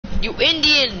You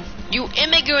Indian. You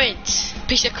immigrant.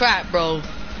 Piece of crap, bro.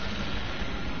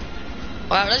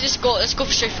 Alright, let's just go. Let's go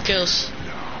for straight for kills.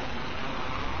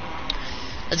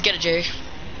 Let's get it, Jerry.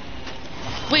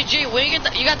 Wait, Jerry, where you get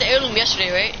the, you got the heirloom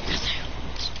yesterday, right?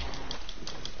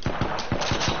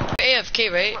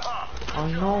 AFK, right? Oh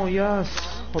no, yes.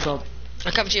 Hold up.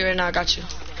 I'm coming to you right now. I got you.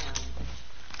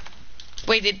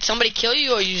 Wait, did somebody kill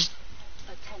you or you just?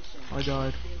 I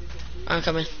died. I'm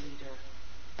coming.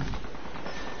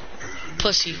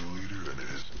 Pussy.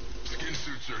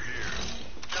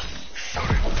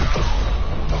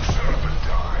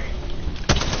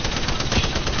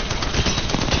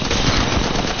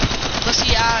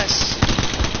 Pussy ass.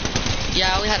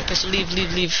 Yeah, I only had a pistol.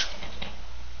 Leave.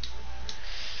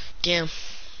 Damn.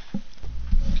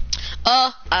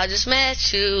 Oh, I just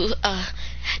met you.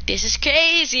 This is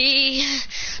crazy.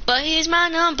 But here's my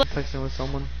number. Texting with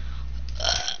someone.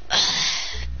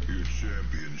 Your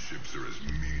championships are as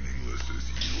meaningless as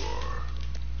you are.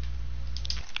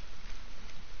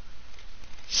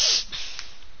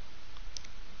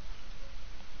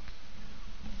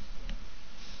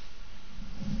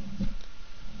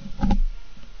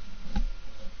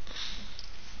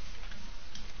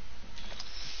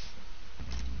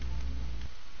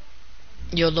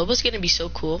 Yo, Lobo's gonna be so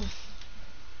cool.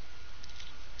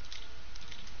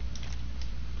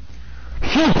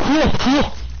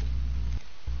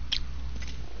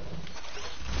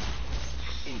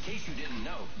 In case you didn't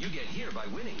know, you get here by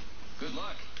winning. Good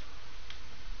luck.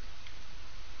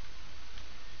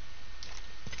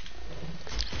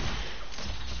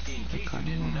 In case you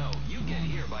didn't know, you get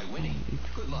here by winning.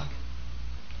 Good luck.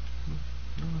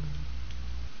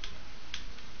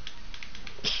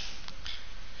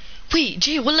 Wait,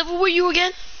 Jay, what level were you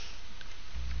again?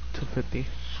 250.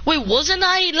 Wait, wasn't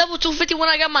I level 250 when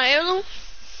I got my heirloom?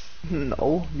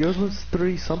 No, yours was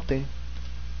 3 something.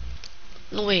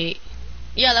 No, wait.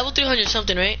 Yeah, level 300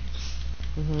 something, right?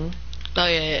 Mhm. Oh,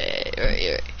 yeah,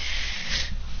 right.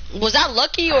 Was that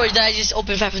lucky or did I just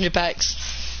open 500 packs?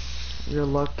 You're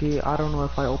lucky. I don't know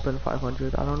if I opened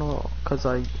 500. I don't know, cause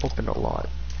I opened a lot.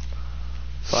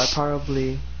 So it's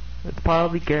probably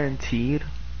guaranteed.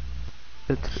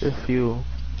 If you.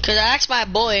 Cause I asked my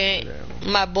boy,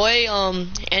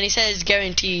 and he said it's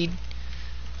guaranteed.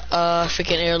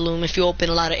 Freaking heirloom if you open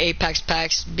a lot of Apex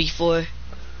packs before.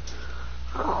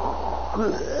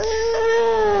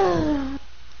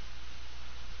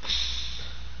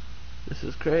 This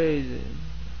is crazy.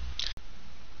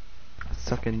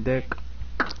 Sucking dick.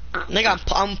 Nigga,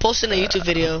 I'm posting a YouTube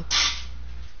video.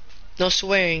 No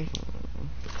swearing.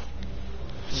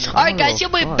 Alright guys, your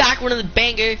boy back with another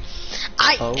banger.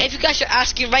 If you guys are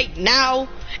asking right now,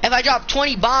 if I drop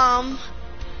 20 bomb,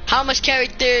 how much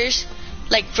characters?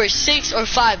 Like for 6 or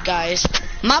 5 guys.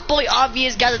 My boy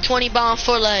Obvious got a 20 bomb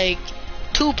for like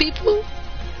 2 people.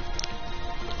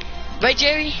 Right,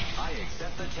 Jerry?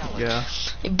 Yeah.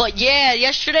 But yeah,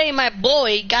 yesterday my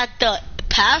boy got the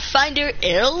Pathfinder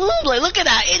heirloom. Like, look at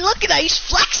that. Hey, look at that. He's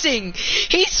flexing,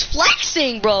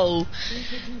 bro.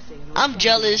 I'm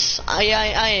jealous. I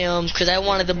am, because I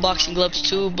wanted the boxing gloves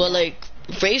too, but like,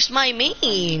 Wraith's my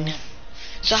main.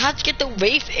 So I had to get the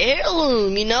Wraith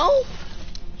heirloom, you know?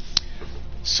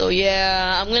 So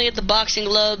yeah, I'm gonna get the boxing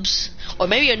gloves. Or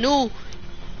maybe a new,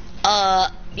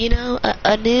 you know,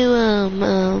 a new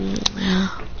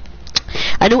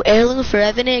heirloom for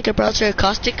Evan and Gibraltar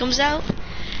Caustic comes out.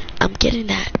 I'm getting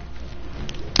that.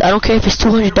 I don't care if it's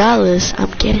 $200.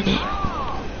 I'm getting it.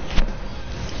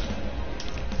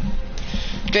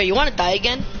 Dre, you wanna die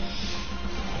again?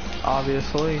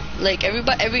 Obviously. Like every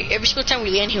single time we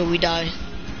land here, we die.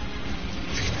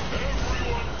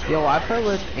 Yo, I play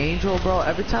with Angel, bro.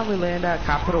 Every time we land at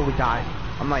Capital, we die.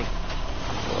 I'm like,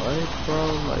 what, bro?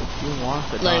 Like, you want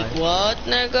to die? Like what,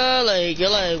 nigga? Like you're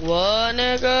like what,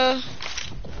 nigga?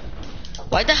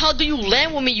 Why the hell do you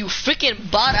land with me, you freaking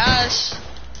bot ass?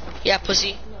 Yeah,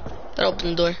 pussy. Better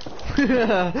open the door.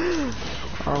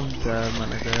 I'm dead, my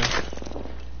nigga.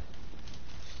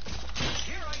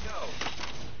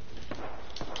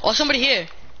 Oh, somebody here.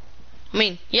 I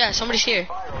mean, yeah, somebody's here.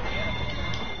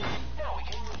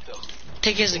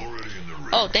 Take his.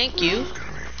 Oh, thank you.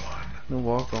 You're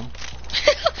welcome.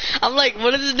 I'm like,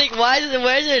 what is this thing? Why is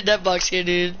there a dead box here,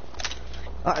 dude?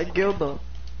 I killed them.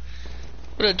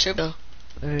 What a trip, though.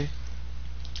 Hey.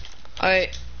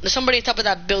 Alright, there's somebody on top of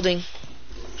that building.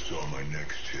 Saw my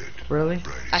next hit. Really?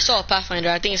 I saw a Pathfinder.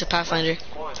 I think it's a Pathfinder.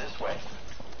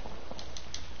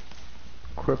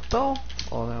 Crypto?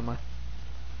 Oh, never mind.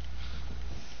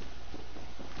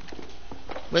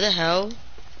 Where the hell?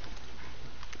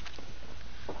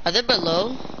 Are they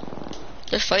below?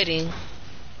 They're fighting.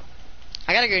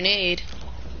 I got a grenade.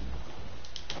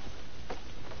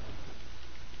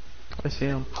 I see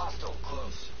him. Hostile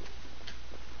close.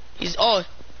 He's oh.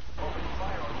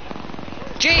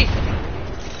 G.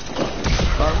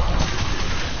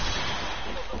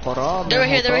 Hold up. They're right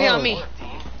here. hold They're right here up. on me.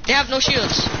 They have no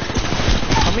shields.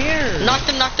 Come here. Knocked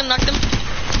him. Knocked him. Knocked him.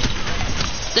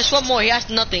 There's one more. He has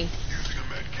nothing.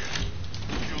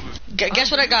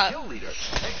 Guess what I got? Kill leader.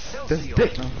 This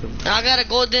dick. Nothing. I got a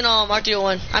golden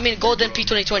R301. I mean golden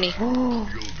P2020.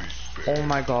 Oh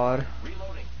my god.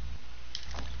 Reloading.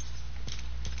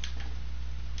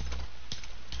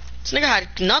 This nigga had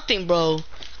nothing, bro.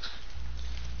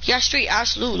 He got straight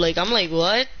absolute. Like I'm like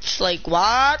what? Like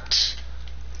what?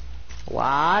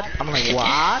 What? I'm like,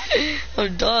 what?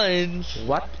 I'm done.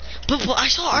 What? But I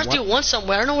saw R301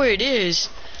 somewhere. I don't know where it is.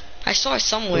 I saw it It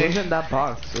somewhere. was in that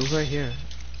box. It was right here.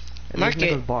 In Mark this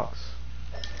it. nigga's box.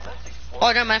 Oh,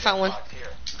 never mind. I found one.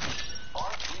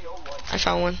 I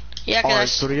found one. Yeah,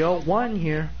 cause I R301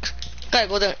 here. gotta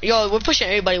go there. Yo, we're pushing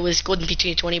everybody with this golden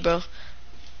P2020, bro.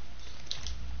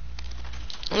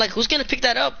 I'm like, who's gonna pick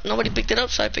that up? Nobody picked it up,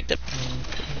 so I picked it.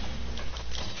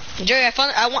 Jerry, I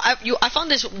found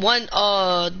found this one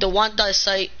the Wanda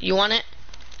site. You want it?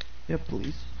 Yeah,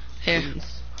 please. Here.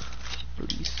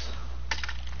 Please.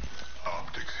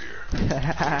 Optics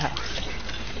here.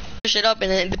 Push it up, and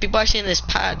then the people are saying it's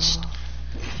patched.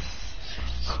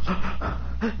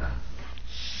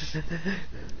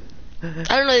 I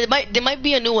don't know. There might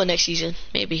be a new one next season.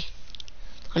 Maybe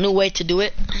a new way to do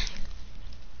it.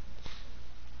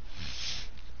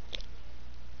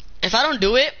 If I don't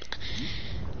do it,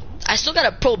 I still got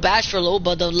a pro badge for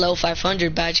Loba, the level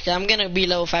 500 badge. Cause I'm gonna be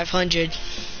level 500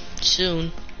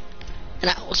 soon.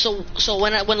 And so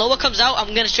when Loba comes out,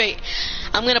 I'm gonna play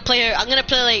her. I'm gonna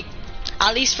play like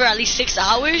at least 6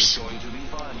 hours. Going to be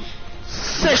fun.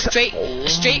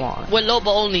 Straight my. with Loba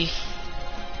only.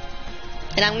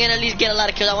 And I'm gonna at least get a lot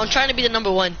of kills. I'm trying to be the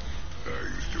number 1 I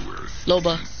used to wear a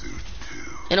Loba suit too.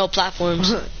 in all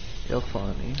platforms. You're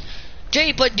funny.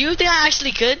 Jay, but do you think I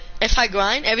actually could if I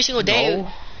grind every single day?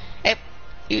 No.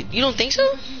 You don't think so?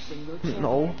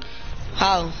 No.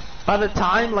 How? By the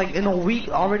time, like in a week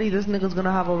already, this nigga's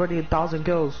gonna have already 1,000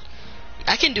 kills.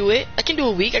 I can do it. I can do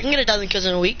a week. I can get 1,000 kills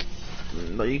in a week.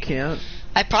 No, you can't.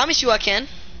 I promise you I can.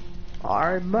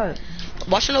 Alright, bet.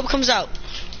 Watch when Loba comes out.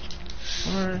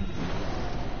 Alright.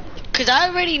 Cause I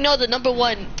already know the number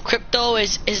 1 crypto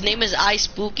is his name is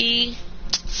iSpooky.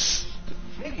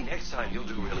 Maybe next time you'll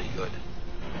do really good.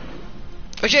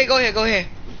 Oh Jay, go here. Land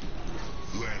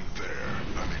there.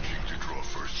 I'm itching to draw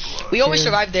first blood. We always Yeah.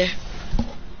 survive there.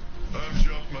 I'm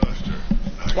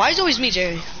Jumpmaster. Why is it always me,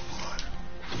 Jerry?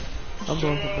 I'm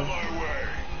going for Out of that. my way.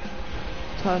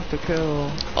 Time to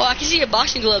kill. Oh, I can see your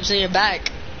boxing gloves in your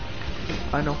back.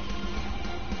 I know.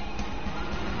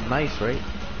 Nice, right?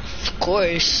 Of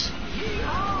course.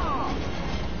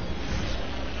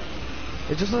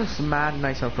 It just looks mad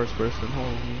nice on first person.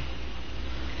 Holy.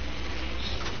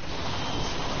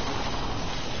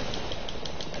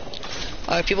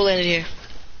 Alright, people landed here.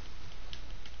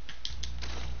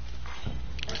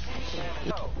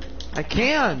 I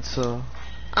can't.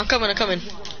 I'm coming.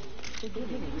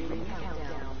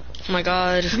 Oh my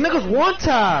god. This nigga's one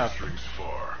tap. Strings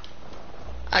far.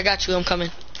 I got you. I'm coming.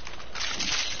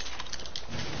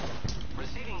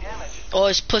 Receiving damage. Oh,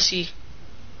 it's pussy.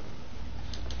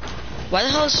 Why the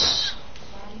hell's...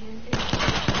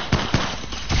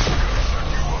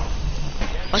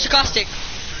 What's your caustic?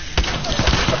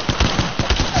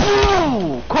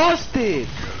 Ooh, caustic.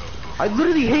 I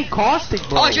literally hate caustic,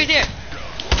 bro. Oh, he's right there.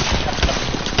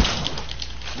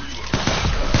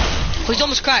 Oh, he's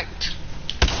almost cracked.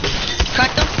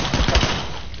 Cracked him.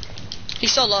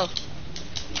 He's so low.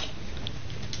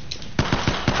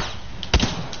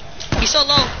 He's so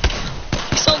low.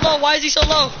 He's so low. Why is he so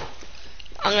low?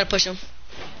 I'm gonna push him.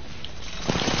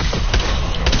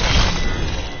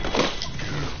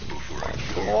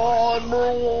 Oh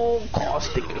no,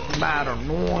 caustic is mad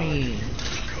annoying.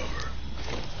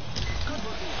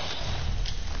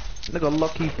 Nigga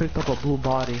lucky he picked up a blue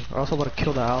body, or else I would've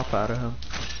killed the alpha out of him.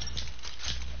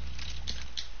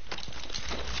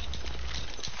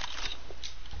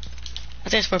 I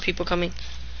think there's more people coming.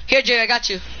 Here, Jay, I got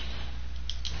you.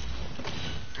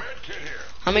 Med kit here.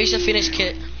 I'm gonna use the Phoenix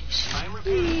kit. I'm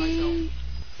repairing myself.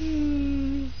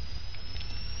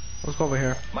 Let's go over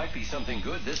here. Might be something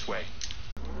good this way.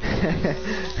 Damn,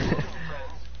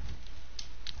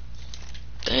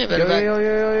 Yo, better back.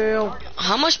 yo.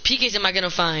 How much PKs am I gonna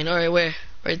find? Alright, where?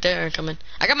 Right there, coming.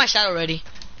 I got my shadow ready.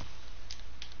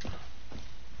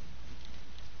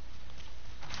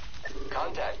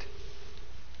 Contact.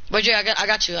 Wait, Jay, I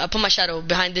got you. I put my shadow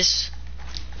behind this.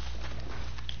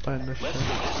 Find this Let's shit.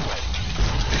 go this way.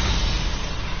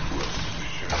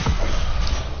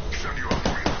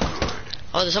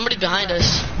 Oh, there's somebody behind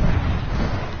us.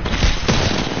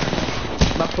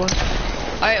 Knocked one.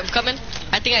 Alright, I'm coming.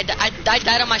 I think I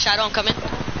died on my shadow. I'm coming.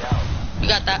 You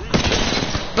got that.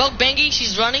 Broke Bangy.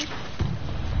 She's running.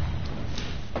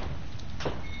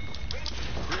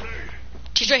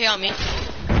 She's right here on me.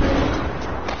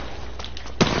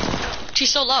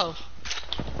 She's so low.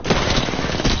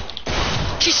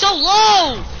 She's so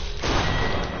low!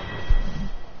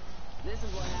 This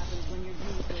is what happens when you're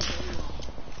doing it so long.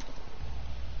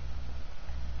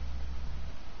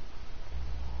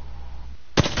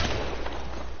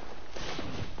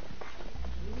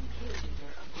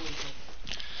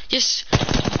 Just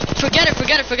forget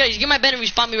it. You get my bed and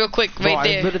respawn me real quick, Bro, right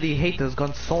there. I literally hate this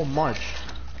gun so much.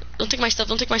 Don't take my stuff.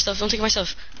 Don't take my stuff. Don't take my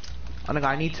stuff. I think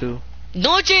I need to.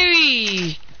 No,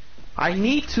 Jerry. I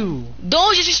need to.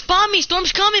 Don't just respawn me.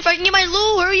 Storm's coming. If I can get my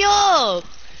loot, hurry up.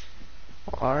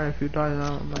 Alright, if you die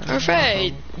now, I'm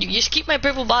afraid. You just keep my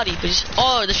purple body, but just,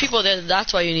 oh, there's people there.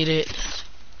 That's why you need it.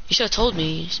 You should have told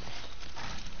me.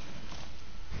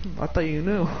 I thought you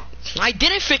knew. I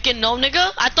didn't freaking know,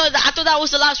 nigga. I thought that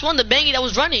was the last one, the Bangy that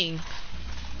was running.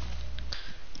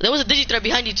 There was a Digithreat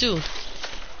behind you too.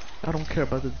 I don't care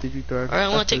about the Digithreat. Alright,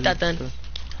 I'm gonna take that then.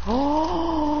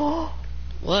 Oh.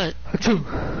 What?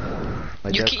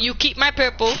 Like You keep my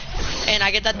purple, and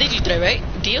I get that Digithreat, right?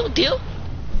 Deal?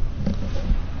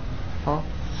 Huh?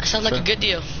 That sounds like a good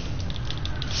deal.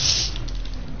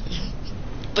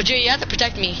 But Jerry, you have to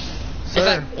protect me.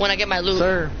 Sir. When I get my loot.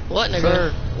 Sir. What, nigga?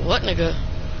 Sir. What, nigga?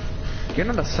 You're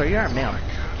not a sir, you're a man.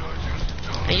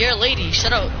 And you're a lady.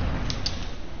 Shut up.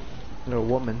 You're a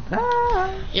woman.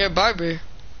 Ah. You're a barber.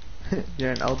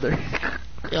 You're an elder.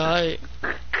 Alright.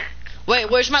 Wait,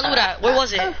 where's my loot at? Where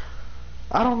was it?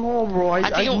 I don't know, bro. I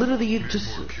think it- literally just.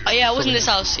 Oh yeah, it was in this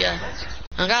house. Yeah.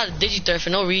 I got a Digithreat for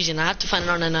no reason. I have to find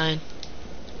an R99.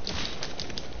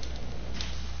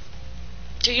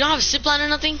 Dude, you don't have a zip line or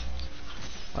nothing?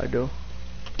 I do.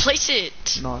 Place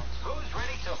it. Not. Who's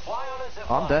ready to fly on a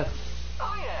zip I'm dead.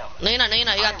 I am. No, you're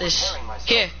not. You got this.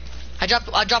 Here. I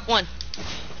dropped one.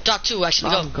 Drop two,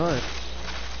 actually. I'm Go. good.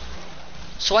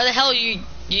 So why the hell you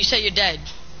said you're dead?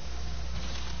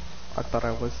 I thought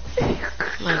I was.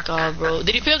 My god, bro.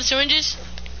 Did you pick up the syringes?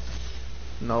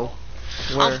 No.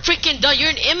 Where? I'm freaking done. You're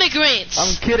an immigrant.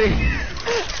 I'm kidding.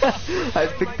 I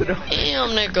picked it up. Damn,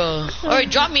 nigga. Alright,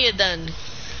 drop me it then.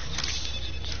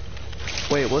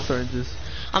 Wait, what's oranges?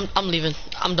 I'm leaving.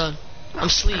 I'm done. I'm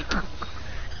asleep.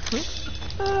 Let's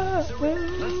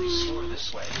explore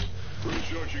this way.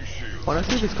 Recharging shield. Wanna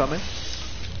see if he's coming?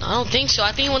 I don't think so.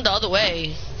 I think he went the other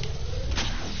way.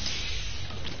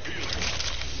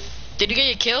 Did you get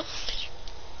your kill?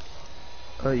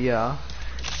 Yeah.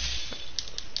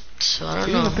 So I You don't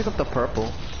didn't know. even pick up the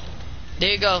purple. There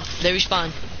you go. They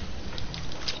respawn.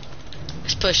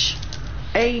 Let's push.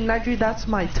 Hey, Nigri, that's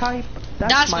my type.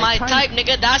 That's my type,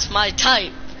 nigga. That's my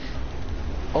type.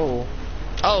 Oh.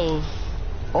 Oh.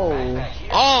 Oh.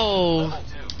 Oh.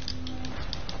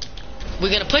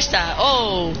 We're gonna push that.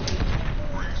 Oh.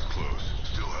 Rings close.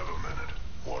 Still have a minute.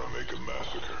 Want to make a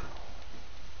massacre?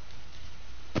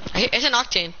 It's an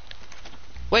Octane.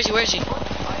 Where's he? That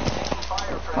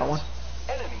one.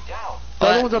 Enemy down. The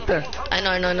other one's up there. I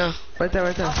know. Right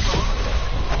there.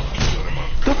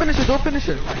 Don't finish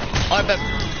it. Alright, but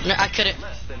no, I couldn't.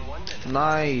 Less than 1 minute.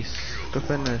 Nice. Good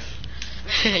finish.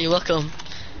 You're welcome.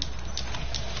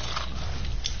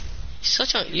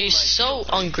 You're so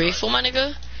ungrateful, my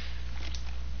nigga.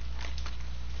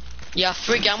 Yeah,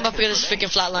 I'm about to get this freaking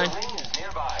flatline. Ring is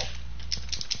nearby.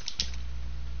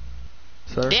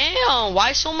 Sir. Damn,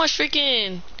 why so much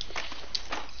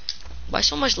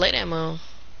light ammo?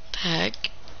 The heck?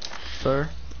 Sir.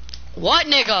 What,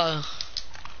 nigga?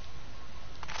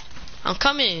 I'm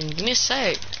coming. Give me a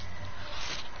sec.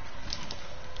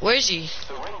 Where is he?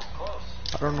 The ring's close.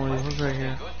 I don't know. He was right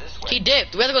here. Good this way. He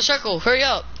dipped. We have to go circle. Hurry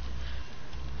up.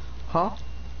 Huh?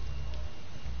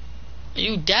 Are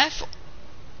you deaf?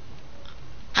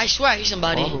 I swear he's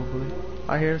somebody. Probably.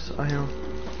 I hear him.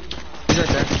 He's right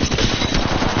there.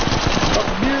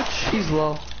 Oh, bitch. He's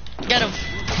low. Get him.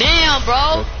 Damn,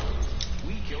 bro.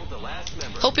 We killed the last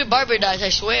member. Hope your barber dies, I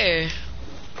swear.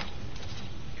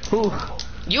 Who?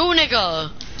 You,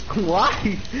 nigga.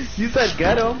 Why? You said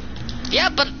get him. Yeah,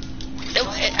 but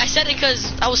I said it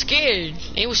because I was scared.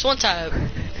 He was one type.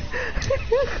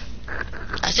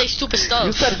 I say stupid stuff.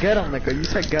 You said get him, nigga. You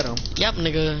said get him. Yep,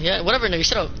 nigga. Yeah, whatever, nigga.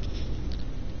 Shut up.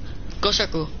 Go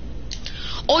circle.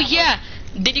 Oh, yeah.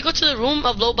 Did you go to the room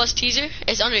of low bus teaser?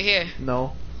 It's under here.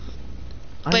 No.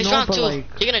 But I it's know, round but 2. like,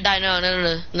 You're gonna die now.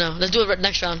 No. Let's do it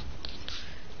next round.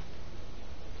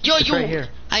 Yo, It's you. right here.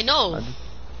 I know.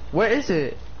 where is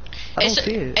it? I don't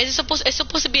see it. It's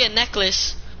supposed to be a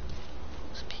necklace.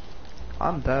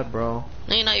 I'm dead, bro.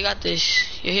 No, you're not. You got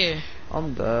this. You're here.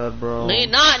 I'm dead, bro. No, you're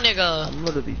not, nigga. I'm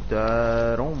literally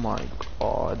dead. Oh my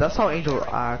god. That's how Angel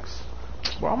acts.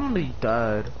 Bro, I'm literally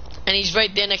dead. And he's right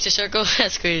there next to Circle.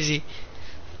 That's crazy.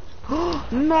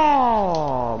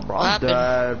 No, bro. What I'm happened?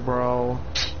 dead, bro.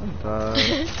 I'm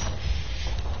dead.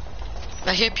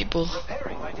 I hear people.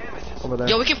 Over there.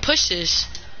 Yo, we can push this.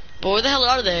 But where the hell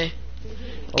are they?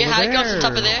 Get Over high ground on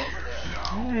top of there.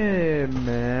 there. Hey,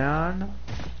 man.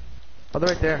 Oh, they're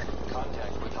right there.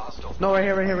 No, right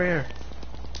here, right here, right here.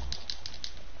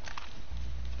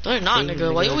 No, they're not, Hey,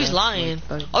 nigga. Why you nigga, always lying?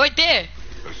 like- Oh, right there.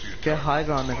 Get high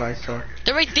ground, the guy said.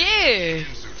 They're right there.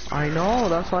 I know,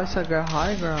 that's why I said get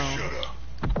high ground.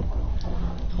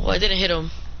 Oh, I didn't hit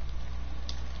him.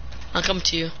 I'll come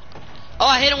to you. Oh,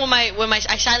 I hit him with my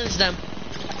I silenced them.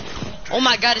 Oh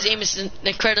my god, his aim is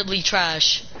incredibly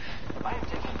trash.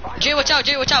 Jay, watch out,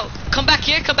 Jay, watch out. Come back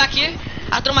here, come back here.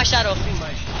 I'll throw my shadow.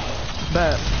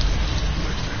 Bet.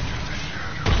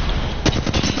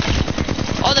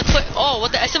 Oh,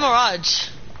 what the SM Mirage?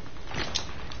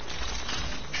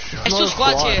 It's two Another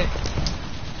squads squad. here.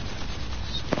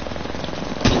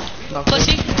 Knock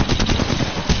Pussy. him.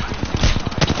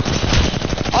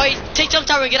 Alright, take jump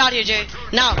tower and get out of here, Jay.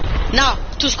 Now.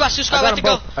 Two squads, we have to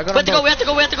go. I got them We have to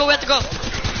go.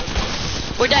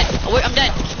 We're dead. I'm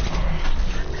dead.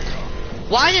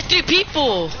 Why is there 3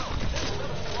 people?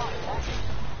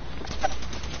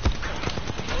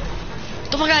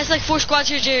 Oh my god, it's like 4 squads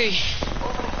here, Jerry.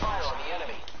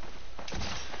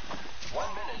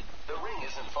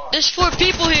 There's 4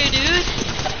 people here, dude.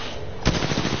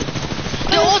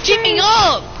 They're all teaming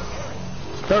up.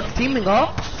 They're teaming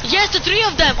up? Yes, the 3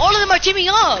 of them. All of them are teaming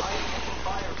up.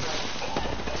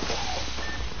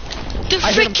 They're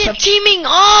I hit him freaking 7 teaming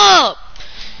up.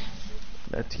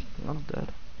 I'm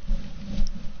dead.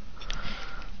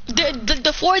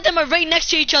 The 4 of them are right next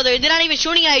to each other, and they're not even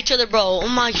shooting at each other, bro. Oh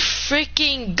my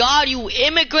freaking god, you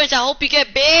immigrants! I hope you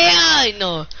get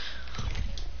banned.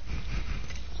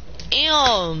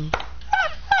 Damn.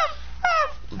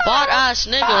 Bot ass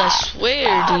nigga, I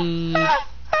swear, dude.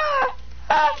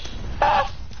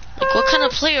 Like, what kind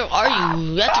of player are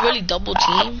you? You have to really double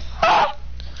team.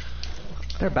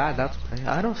 They're bad, that's why.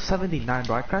 I know 79,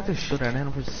 bro. I cracked a shooter and hit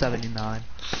him for 79.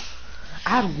 I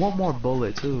had 1 more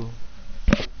bullet, too.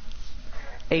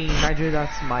 Hey, Nigeria,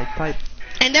 that's my type.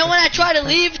 And then when I try to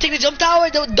leave, take the jump tower,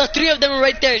 the 3 of them are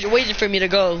right there waiting for me to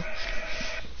go.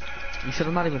 You should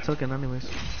have not even took it, anyways.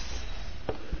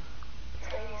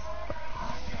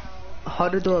 How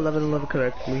to do 11-11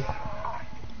 correctly.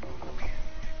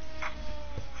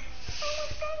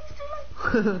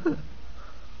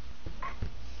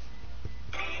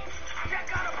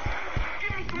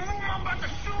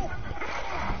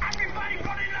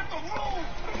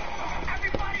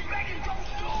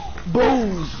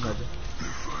 Boom!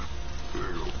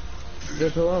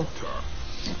 Good hello.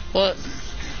 What?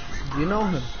 Do you know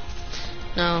him?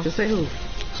 No. Just say who.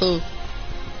 Who?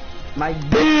 My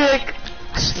dick!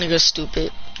 This nigga's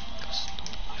stupid.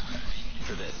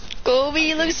 Kobe,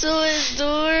 you look so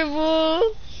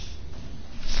adorable.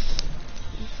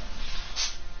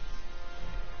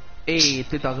 Hey,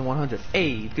 3,100.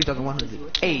 Hey,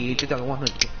 3,100. Hey,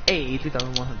 3,100. Hey,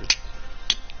 3,100.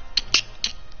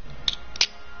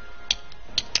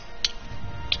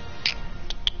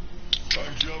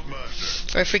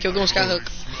 Alright, freak, we're going skyhook.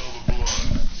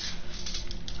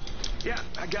 Yeah,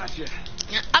 I got you.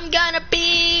 I'm gonna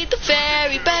be the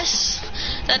very best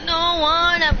that no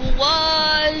one ever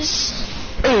was.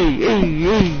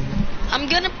 Hey. I'm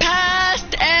gonna pass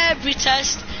every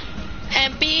test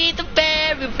and be the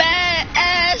very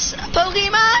best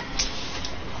Pokemon.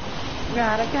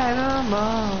 Gotta get 'em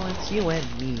all, it's you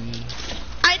and me.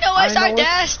 I know it's I our know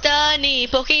destiny,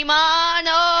 Pokemon.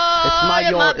 Oh, It's not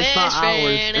you're my yours, it's not best ours.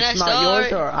 friend, and It's I not yours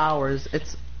start- or ours,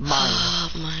 it's mine.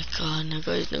 Oh my god, nigga,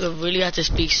 this nigga really had to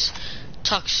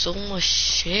talk so much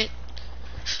shit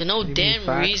for no What do you mean, damn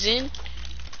fact? reason.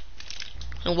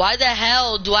 And why the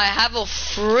hell do I have a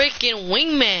freaking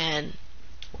wingman?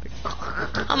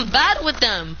 I'm bad with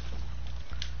them.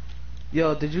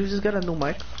 Yo, did you just get a new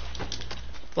mic?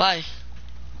 Why?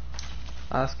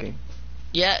 Asking.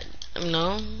 Yeah,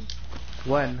 no.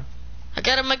 When? I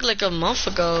got a mic like a month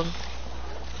ago.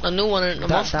 A new one a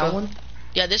month That ago. one?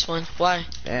 Yeah, this one. Why?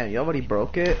 Damn, you already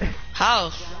broke it.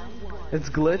 How? It's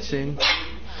glitching.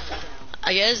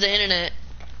 I guess the internet.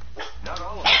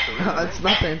 It's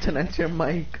not the internet, it's your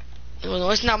mic. Well, no,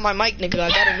 it's not my mic, nigga. I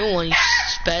got a new one, you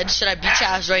sped. Should I beat your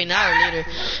ass right now or later?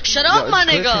 Shut up, Yo, my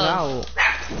it's glitching nigga. out.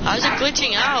 How's it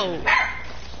glitching out?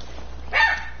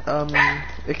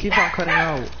 It keeps on cutting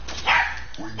out.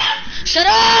 Shut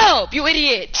up, you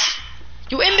idiot!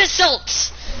 You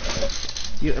imbeciles!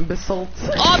 You imbecile.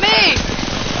 Oh me!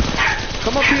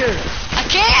 Come up here. I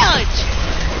can't!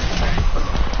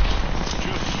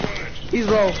 He's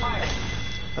low.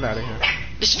 Get out of here.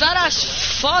 This fat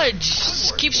ass fudge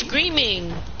just keeps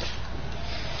screaming. A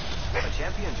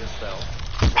champion just fell.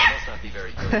 That must not be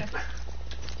very good.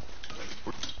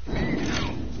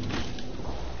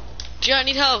 Jay, I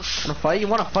need help. Wanna fight? You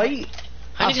wanna fight?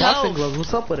 I need boxing help. gloves.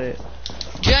 What's up with it?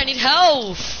 Jay, I need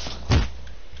help.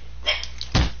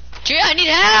 Jay, I need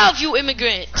help, you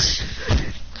immigrant.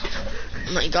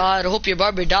 Oh my god, I hope your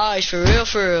barber dies for real,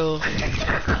 for real.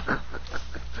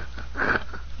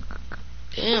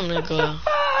 Damn, nigga.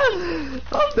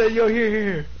 I'm dead. Yo,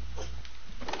 here.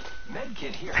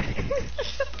 Medkit here.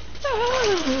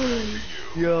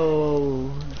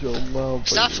 Yo, Joe.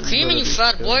 Stop screaming, you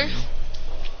fat boy.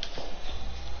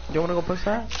 You wanna go push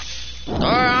that? Or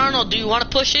I don't know, do you want to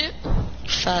push it?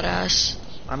 Fat ass.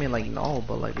 I mean, like, no,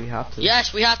 but like we have to.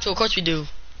 Yes, we have to, of course we do.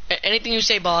 Anything you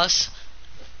say, boss.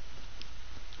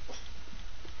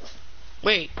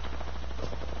 Wait.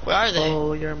 Where are they?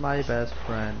 Oh, you're my best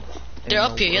friend. They're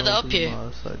up here, yeah, they're up here. Oh,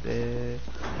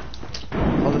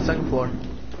 the second floor.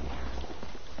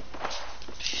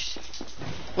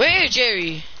 Where,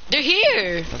 Jerry? They're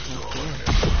here.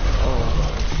 Oh,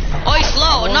 Oh, he's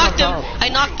low. I on knocked him. top. I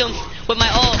knocked him with my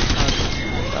ult.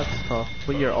 that's tough.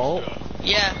 With your ult?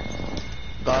 Yeah.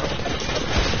 Got him.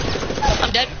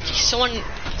 I'm dead. Someone.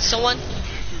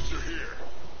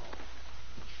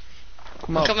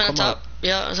 Come I'm up, coming on come top. up.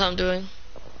 Yeah, that's what I'm doing.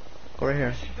 Go right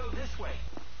here. Go this way.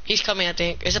 He's coming, I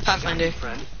think. It's a Pathfinder.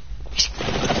 Friend.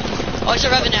 Oh, it's a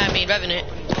Revenant, I mean. Revenant.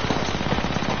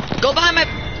 Go behind my...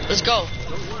 Let's go.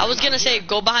 I was gonna say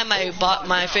go behind my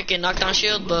freaking knockdown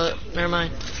shield, but never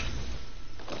mind.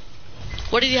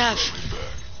 What did you have?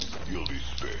 You'll be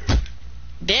spared.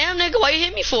 Damn, nigga, why you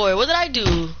hit me for? What did I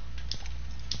do?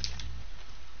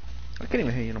 I can't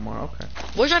even hit you no more. Okay.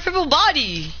 Where's my purple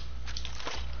body?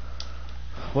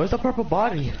 Where's the purple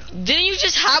body? Didn't you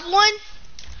just have one?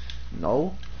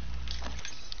 No.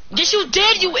 Yes, you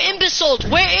did, you imbecile.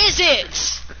 Where is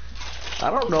it? I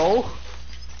don't know.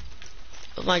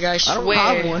 Oh my god, I I swear.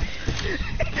 don't have one.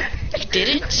 You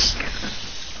didn't?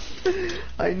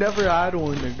 I never had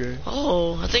one, nigga.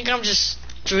 Oh, I think I'm just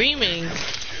dreaming.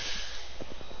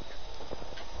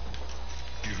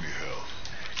 Give me help.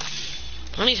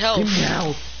 I need help. Give me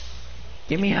help.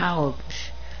 Give me help.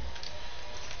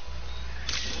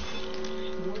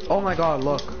 Oh my god,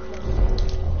 look.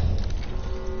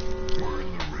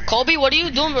 Colby, what are you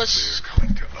doing, bro?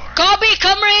 Colby,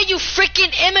 come here, you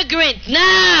freaking immigrant,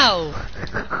 now!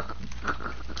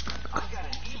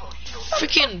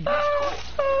 Freaking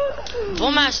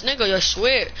bum ass nigga, I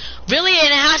swear. Really? And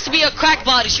it has to be a crack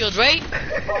body shield, right?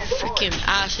 Freaking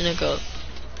ass nigga.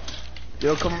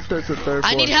 Yo, come up there to the third floor.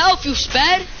 I need help, you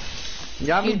sped.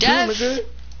 Yeah, me You too, deaf? nigga.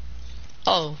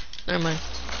 Oh, never mind.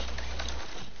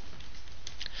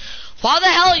 Why the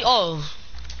hell? Oh,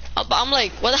 I'm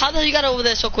like, how the hell you got over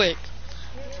there so quick?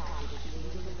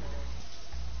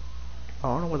 I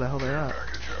don't know where the hell they're at.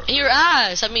 In your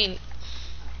ass. I mean,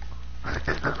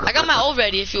 I got my ult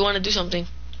ready if you want to do something.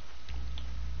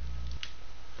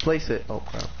 Place it. Oh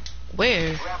crap.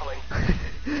 Where?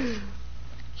 You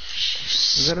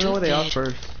gotta know where they are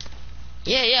Stupid. first.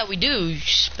 Yeah, we do, you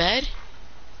sped.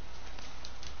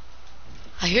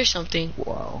 I hear something.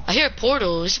 Wow. I hear a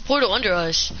portal. There's a portal under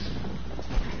us.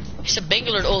 It's a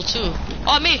Bangalore ult too.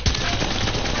 Oh, me!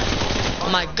 Oh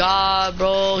my god,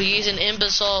 bro. He's an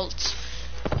imbecile.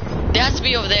 They has to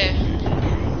be over there.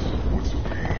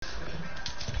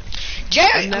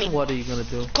 Jerry! And then what are you gonna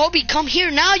do? Kobe, come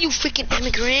here now, you freaking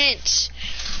immigrant.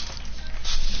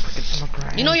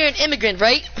 You know you're an immigrant,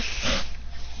 right?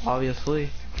 Obviously.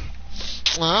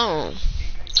 Wow.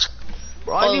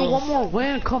 Bro, I need Oh. one more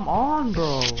win. Come on,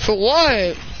 bro. For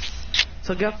what?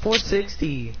 So get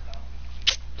 460.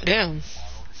 Damn.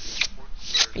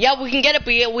 Yeah, we can get it,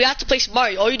 but yeah, we have to play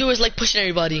smart. All you do is like pushing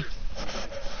everybody.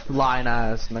 Lying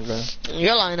ass, nigga.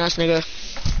 You're lying ass nigga.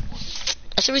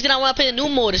 That's the reason I want to play the new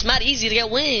mode. It's not easy to get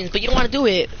wins, but you don't want to do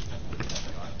it.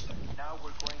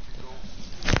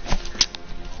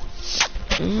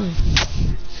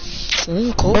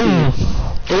 Kobe.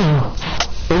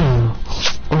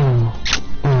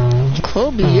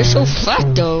 Kobe, you're so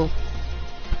fat though.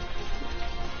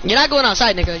 You're not going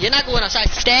outside, nigga. You're not going outside.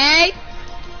 Stay.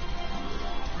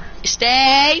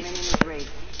 Stay. Great.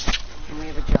 And we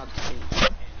have a job to do.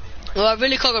 Well, I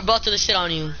really covered both of the shit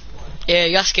on you. Yeah,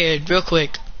 you got scared real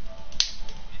quick.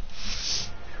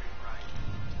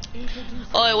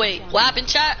 Oh wait, what happened,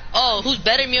 chat? Oh, who's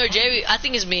better, me or Jerry? I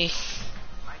think it's me.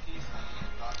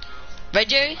 Right,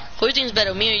 Jerry? Who do you think is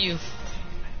better, me or you?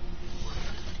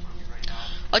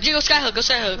 Oh, Jerry, go Skyhook, go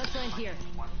Skyhook. Let's land here.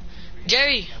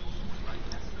 Jerry.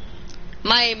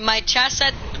 My chat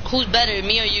said, who's better,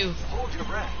 me or you? Hold your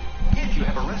breath. If you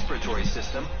have a respiratory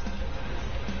system.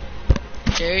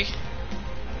 Jerry.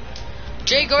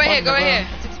 Jerry, go right here, go right here.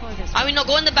 Let's explore this. I mean, no,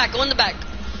 go in the back, go in the back.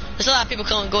 There's a lot of people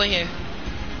going here.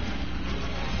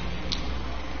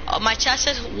 My chat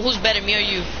said, who's better, me or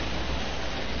you?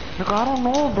 Nigga, I don't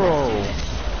know, bro.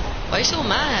 Why are you so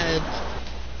mad?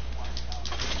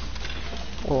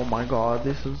 Oh my god,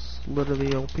 this is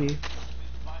literally OP.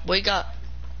 What you got?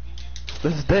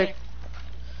 This is dick.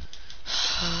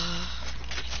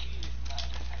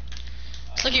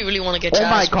 It's like you really want to get Oh your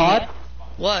my ass beat. god.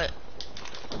 What?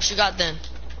 What you got then?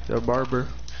 Your barber.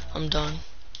 I'm done.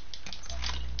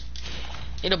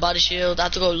 Need a body shield. I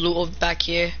have to go loot over back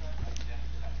here.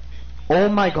 Oh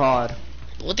my god.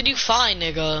 What did you find,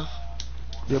 nigga?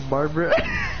 Your barber.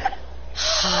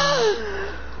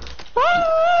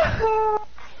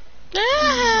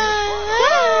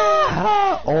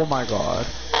 Oh my god.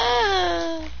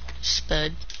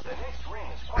 Sped.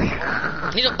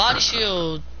 I need a body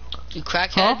shield. You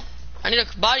crackhead. Huh? I need a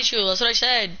body shield. That's what I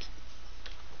said.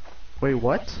 Wait,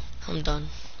 what? I'm done.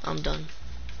 I'm done.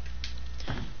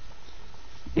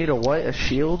 Need a what? A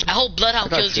shield? I hope Bloodhound I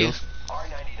got kills you.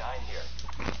 R99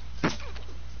 here.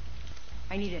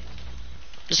 I need it.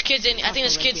 There's kids in. I think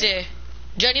there's Right kids here. there.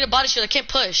 Jay, I need a body shield. I can't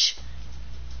push.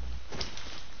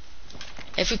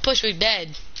 If we push, we're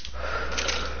dead.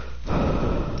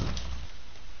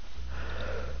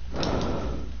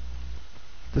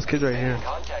 This kid's right here.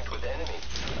 Contact with enemy.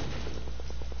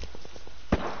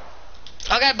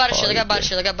 I got a body shield. I got a body okay.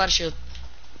 shield. I got a body shield.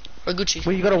 Or Gucci.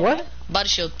 Wait, you got a what? Body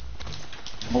shield.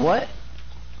 A what?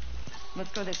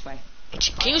 Let's go this way.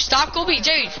 Can you stop, Kobe?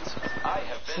 Jerry. I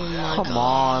have Oh been my Come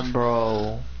god. on,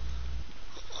 bro.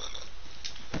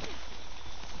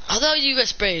 How the hell you got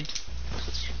sprayed?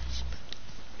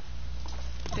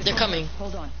 This They're one coming. here.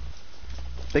 Hold on.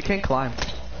 They can't climb.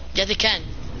 Yeah, they can.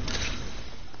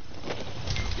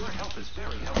 Your help is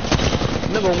very helpful.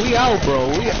 Nigga, we out, bro.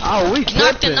 We out. We Knocked him,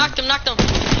 tripping. knocked him, knocked him.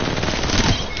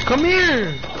 Come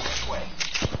here.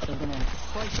 They're gonna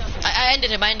point something. I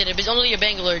ended him, It's only a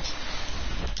Bangalore.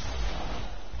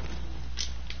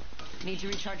 Need to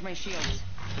recharge my shields.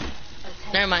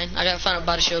 Never mind. I gotta find a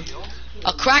body shield.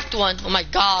 A cracked one. Oh my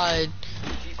god.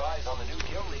 Keep eyes on the new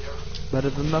kill leader. Better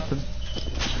than nothing.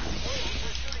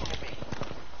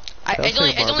 It's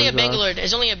only a Barber's Bangalore.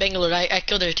 It's only a Bangalore. I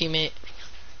killed their teammate.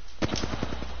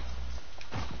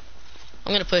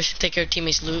 I'm gonna push. Take your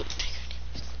teammate's loot.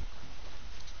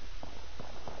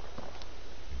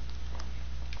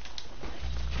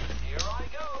 Here I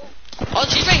go. Oh,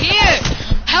 she's right here!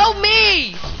 Help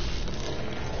me!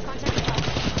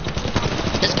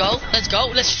 Let's go. Let's go.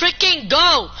 Let's freaking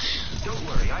go! Don't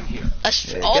worry, I'm here. That's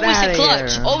Yeah, get always a outta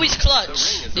clutch. here. Always The clutch, ring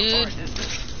is a far dude.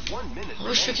 distance. 1 minute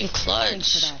Always remaining. freaking clutch.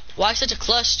 Thanks for that. Why such a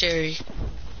clutch, Jerry?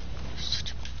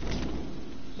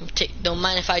 Don't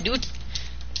mind if I do.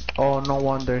 Oh, no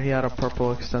wonder he had a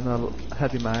purple extended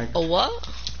heavy mag. Oh what?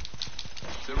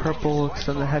 The ring Purple is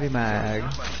extended heavy mag.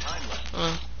 not much time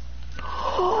left.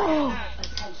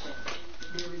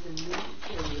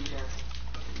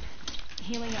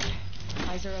 Healing up.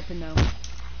 Eyes are open though.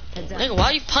 Heads up. Nigga, why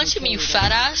are you punching me, you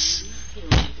fat ass?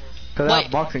 Cause I Wait.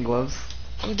 have boxing gloves.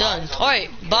 I'm done. Alright,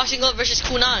 boxing glove versus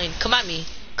Kunai. Come at me.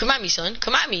 Come at me, son.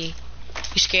 Come at me. You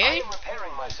I scared? am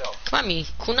repairing myself. Come at me.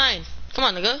 Kunai. Come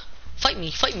on, nigga. Fight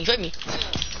me. Fight me. Fight me.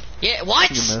 Yeah, what?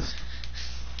 You missed.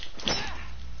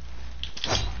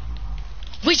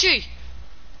 Wait, Jerry.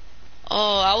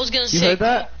 Oh, I was gonna You say. heard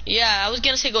that? Yeah, I was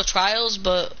gonna say go trials,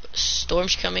 but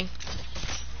Storm's coming.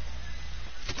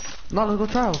 No, let's go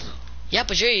trials. Yeah,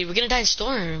 but Jerry, we're gonna die in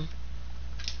Storm.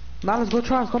 No, let's go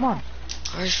trials. Come on.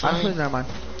 Alright, Actually, fine. never mind.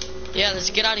 Yeah, let's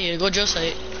get out of here. Go drill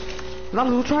site. No,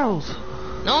 let's go trials.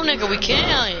 No, nigga, we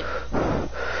can't.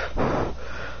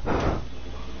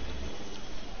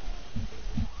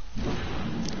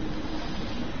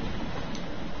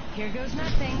 Here goes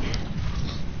nothing.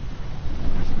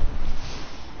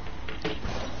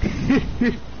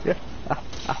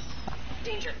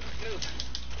 Danger. Move.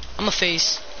 I'm a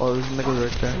face. Oh, this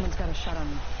nigga's right there. Someone's got a shot on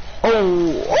me.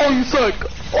 Oh, you suck.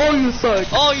 Oh, you suck.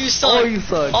 Oh, you suck. Oh, you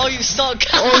suck. Oh, you suck.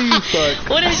 Oh, you suck.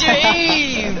 What is your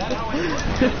aim?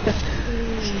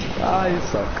 Ah, you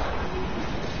suck.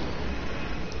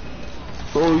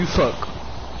 Oh, you suck.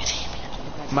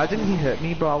 Imagine he hit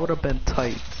me, bro. I would have been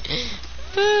tight.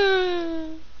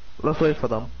 Let's wait for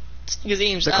them. His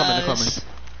aim's They're coming. They're coming. ass.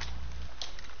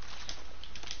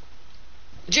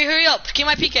 Jay, hurry up. Get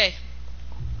my PK.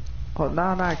 Oh, no,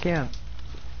 I can't.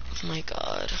 Oh my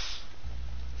god.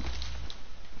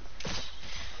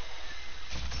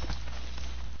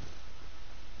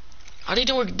 How do you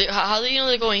know how do you know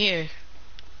they're going here?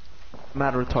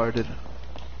 Mad retarded.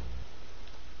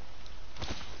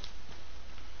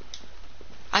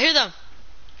 I hear them.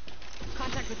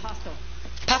 Contact with hostile.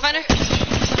 Pathfinder.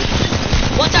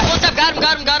 One tap,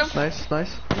 got him. Nice,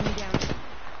 nice. Enemy down.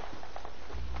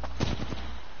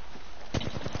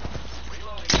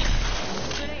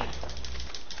 Grenade.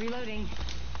 Reloading.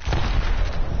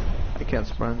 I can't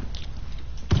sprint.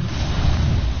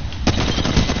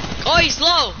 Oh, he's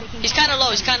low. He's kind of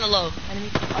low. Enemy.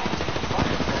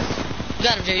 You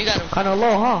got him, Jerry. You got him. Kinda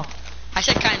low, huh? I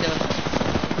said kind of.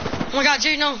 Oh my god,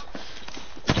 Jerry, no.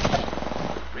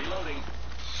 Reloading.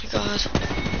 Oh my god.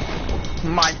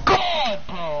 My god,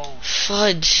 bro!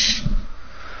 Fudge.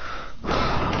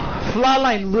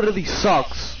 Flatline literally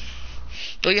sucks.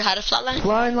 Oh, you had a flatline?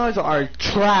 Flatline lines are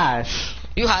trash.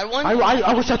 You had one?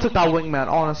 I wish I took that wingman,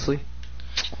 honestly.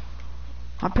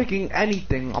 I'm picking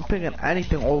anything. I'm picking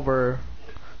anything over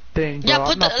thing. Yeah, bro.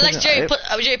 put I'm the not like picking-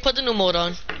 Jerry, put the new mode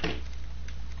on.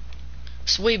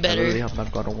 It's way I really better. have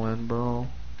not got a win, bro.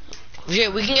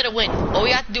 Jerry, we can get a win. All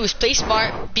we have to do is play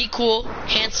smart, be cool,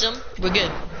 handsome. We're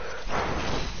good.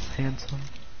 Handsome.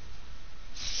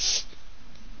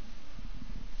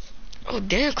 Oh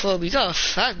damn, Club, you got a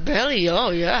fat belly.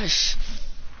 Oh yes.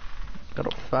 Got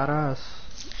a fat ass.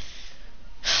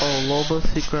 Oh, Loba's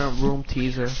secret room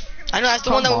teaser. I know that's the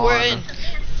one that Come we're on. in.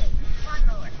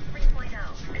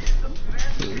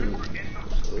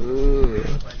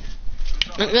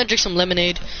 I'm gonna drink some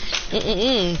lemonade.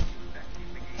 Mm-mm-mm.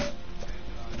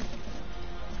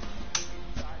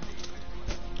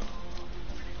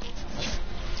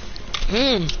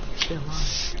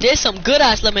 There's some good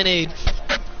ass lemonade.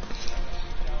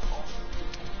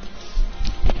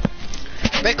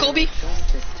 Right, Kobe?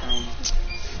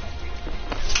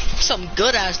 Some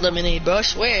good ass lemonade, bro. I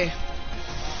swear.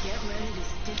 Get ready to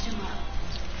stitch him up.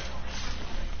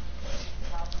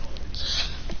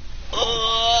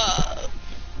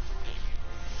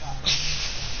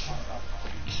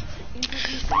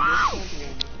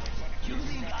 You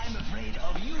think I'm afraid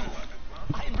of you?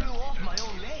 I blew off my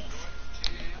own legs.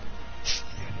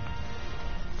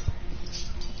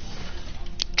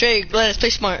 Drake, let's play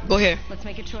smart. Go here. Let's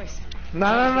make a choice. No.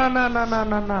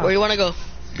 Where you wanna go?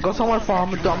 Go somewhere far.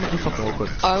 I'm gonna do something real quick.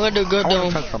 I'm gonna do good I though.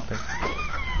 wanna check something.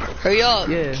 Hurry up.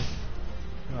 Yeah.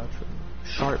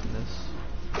 Sharpness.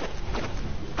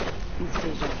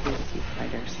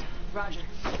 Roger.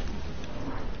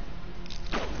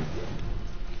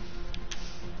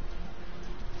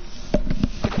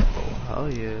 Oh, hell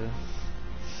yeah.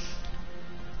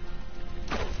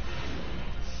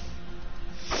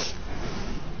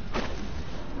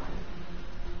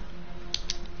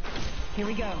 Here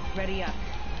we go. Ready up.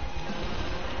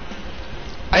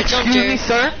 I jumped Excuse here. me,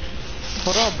 sir?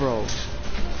 Hold up, bro.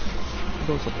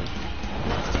 Do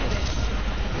something.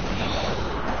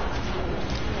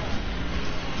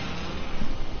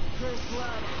 First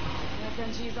blood.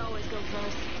 FNGs always go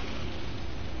first.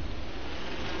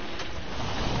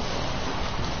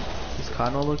 This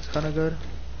kinda looks kinda good.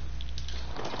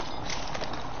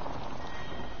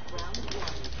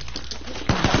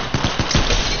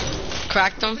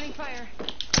 Cracked him. Opening fire. I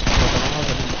don't have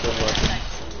any good weapons.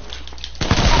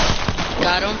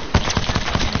 Got him.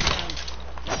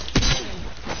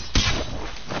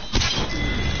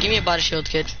 Give me a body shield,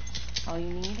 kid. All you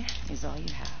need is all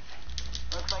you have.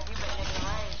 Looks like you've been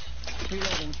taking range.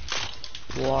 Reloading.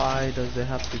 Why does it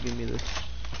have to give me this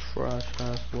trash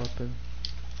ass weapon?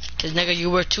 Cause nigga, you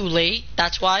were too late.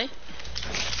 That's why.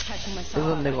 Catching There's a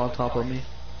myself. nigga on top of me.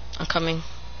 I'm coming.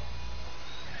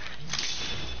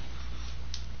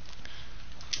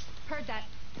 Heard that.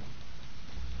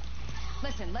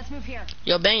 Listen, let's move here.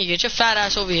 Yo, Ben, you get your fat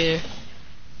ass over here.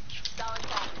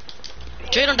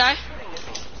 Jerry, don't die.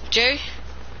 Jerry,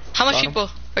 how much Got him. people?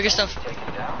 Break your stuff.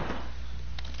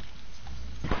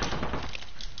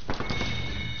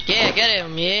 Yeah, get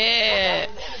him. Yeah.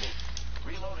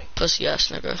 Pussy ass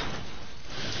nigga.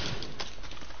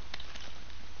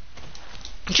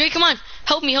 Jerry, come on.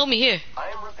 Help me here. I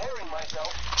am repairing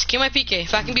myself. Just give my PK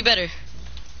if I can be better.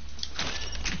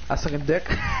 I suck a dick.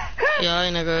 Yeah,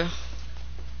 nigga.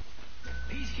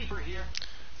 Peacekeeper here.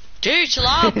 Jerry, chill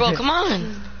out, bro. Come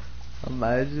on.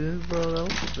 Imagine, bro, that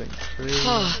would have been crazy.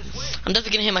 I'm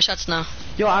definitely gonna hit my shots now.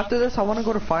 Yo, after this, I want to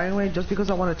go to firing range just because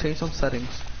I want to change some settings.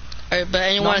 Alright,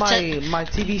 but you Not wanna check? my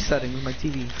TV settings, my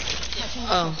TV.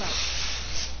 Oh,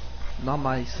 Not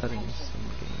my settings.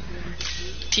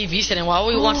 TV setting. Why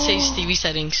would we want to say TV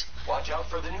settings? Watch out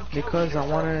for the new kill Because I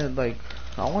leader. want it, like,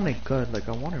 I want it good. Like,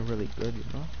 I want it really good, you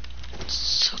know?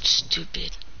 So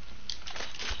stupid.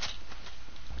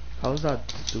 How is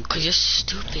that stupid? Cause you're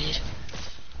stupid.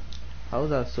 How is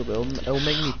that stupid? It'll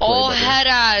make me play Oh, better. head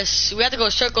ass. We have to go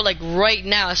circle like right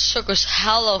now. Circle's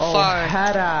hella Oh, far.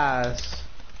 head ass.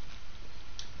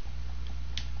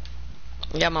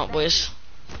 Yeah, I'm out, boys.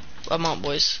 I'm out,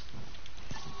 boys.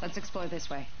 Let's explore this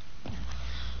way. The ring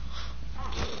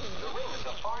is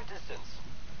a far distance.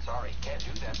 Sorry, can't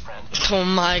do that, friend. Oh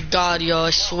my god, yo, I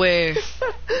swear.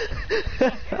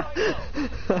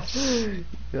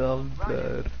 Yeah, I'm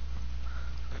dead.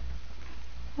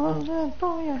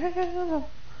 Oh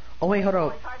wait, hold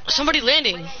up. Somebody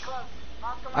landing.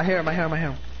 I hear him, I hear him, I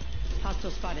hear him.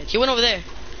 Hostile spotted. He went over there.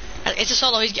 It's a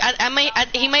solo. He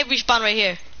might respawn right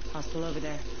here. Hostile over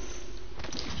there.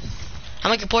 I'm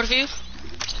making a port for you.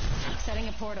 Setting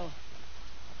a portal.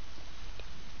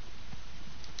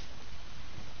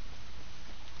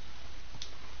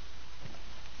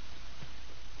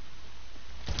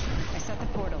 I set the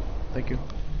portal. Thank you.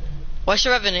 Why's the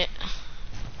Revenant?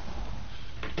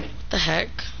 The heck?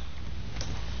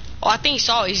 Oh, I think he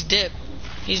saw it. He's dipped.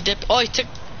 He's dipped. Oh, he took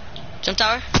jump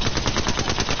tower.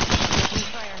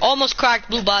 Almost cracked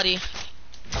blue body.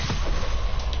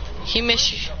 He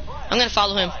missed you. I'm gonna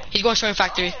follow him. He's going straight in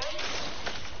factory.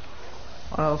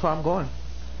 Oh, that's where I'm going.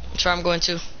 That's where I'm going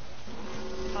to.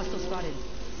 Hostile spotted.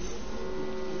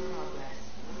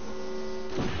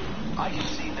 I can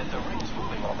see that the ring's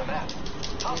moving on the map.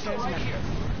 Hostile right here.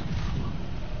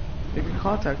 Making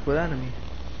contact with enemy.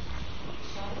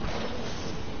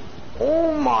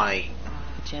 Oh my!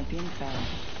 Champion found.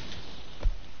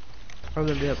 I'm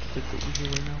gonna be able to fix it easy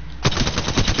right now.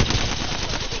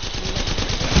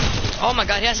 Oh my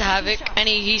god, he has a Havoc. And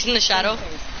he's in the shadow.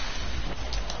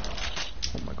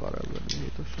 Oh my god, I really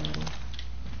hate the shadow.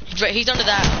 He's under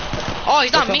that. Oh,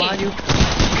 he's not What's me. up behind you?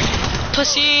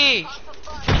 Pussy.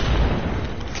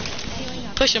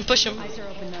 Push him, push him. Eyes are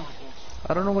open now.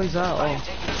 I don't know where he's at. Oh.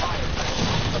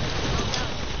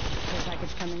 Care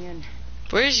package coming in.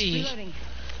 Where is he? Reloading.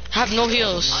 I have no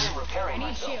heals. I'm repairing I need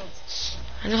myself. shields.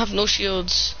 I don't have no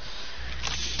shields.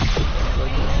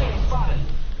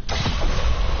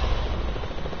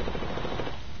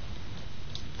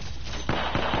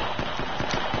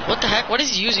 What the heck? What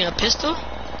is he using? A pistol?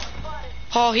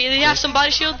 Oh, he has some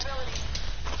body shield?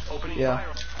 Opening Yeah.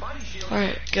 fire. Body shield.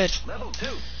 Alright, good. Level 2.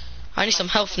 I need some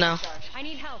health now. I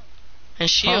need help. And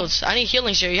shields. I need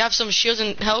healing here. You have some shields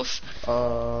and health?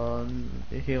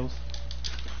 It heals.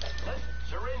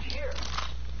 Syringe here.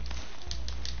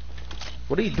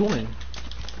 What are you doing?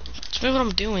 Tell me what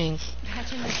I'm doing.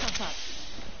 Patching myself up.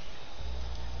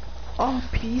 Oh,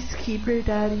 peacekeeper,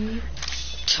 daddy.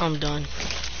 I'm done.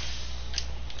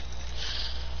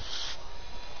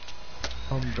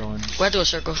 I'm done. We have to go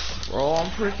circle. Bro, I'm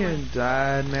freaking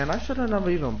dead, man. I should have never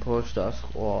even pushed that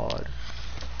squad.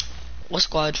 What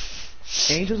squad?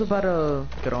 Angel's about to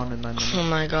get on in 9 minutes. Oh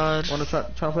my god. Wanna try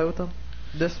to play with him?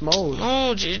 This mode.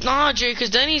 No, Jay, nah, Jay, because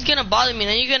then he's gonna bother me.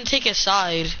 Then you're gonna take his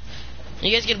side.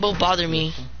 You guys can both bother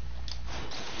me.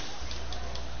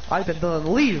 I've been done.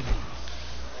 Leave.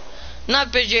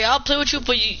 Not big Jay, I'll play with you,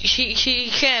 but he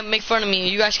can't make fun of me.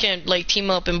 You guys can't like team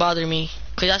up and bother me.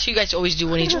 Cause that's what you guys always do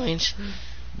when he joins.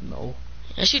 No.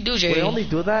 Yes, you do, Jay. We only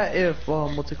do that if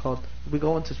what's it called? We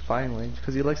go into firing range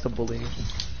because he likes to bully you.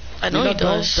 I know he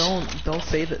does. Don't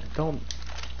say that. Don't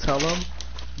tell him.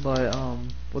 But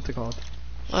what's it called?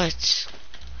 What?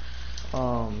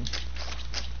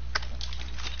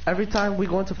 Every time we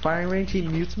go into firing range, he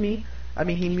mutes me. I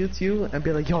mean, he mutes you and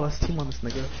be like, "Yo, let's team on this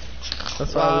nigga."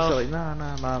 That's why I was like,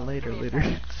 "Nah, later."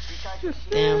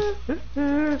 Damn.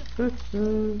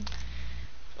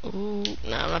 Ooh,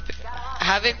 nah, I'm not.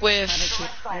 Havoc with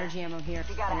Energy ammo here.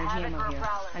 Energy ammo here.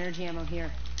 Energy ammo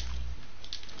here.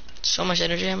 so much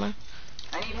energy ammo.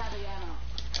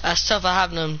 That's tough. I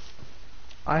have none.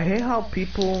 I hate how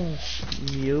people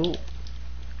mute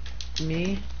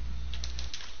me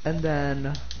and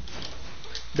then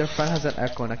their friend has an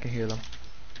echo and I can hear them.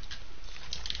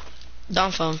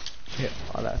 Down phone. Yeah,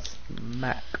 oh, that's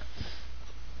Mac.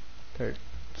 They're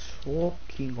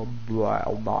talking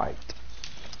about.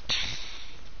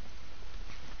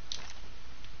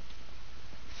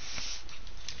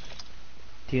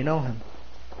 Do you know him?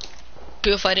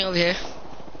 People fighting over here.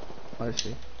 I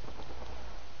see.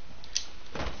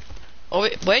 Oh,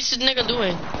 wait, what's this nigga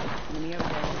doing? Enemy over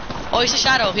there. Oh, he's a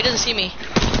shadow. He doesn't see me.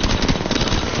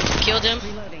 Killed him.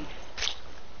 Reloading.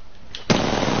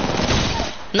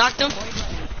 Knocked him.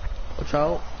 Watch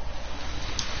out.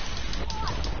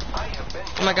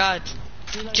 Oh my god.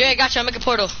 Jay, I got you. I'll make a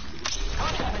portal.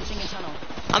 Punching a tunnel.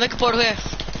 I'll make a portal here.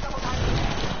 Portal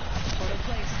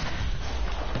placed.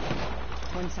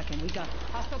 1 second. We got it.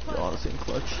 Hostile They're close. all the same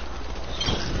clutch.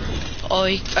 Oh,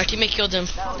 our teammate killed him.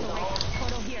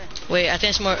 Portal here. Wait, I think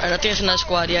it's more. I think it's another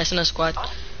squad. Yeah, it's another squad. No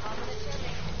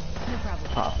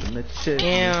problem. Popping the shit.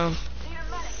 Damn.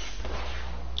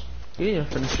 You didn't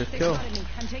finish your They kill. spotted me.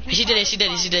 I'm taking She did it. She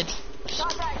did it. She did. Giving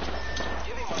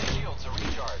my shields a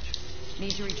recharge.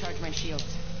 Need to recharge my shields.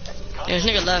 There's a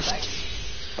nigga left.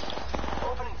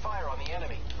 Opening fire on the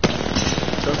enemy.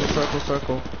 Circle, circle,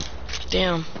 circle.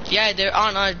 Damn. Yeah, they're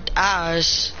on our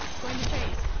ass. Going to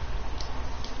phase.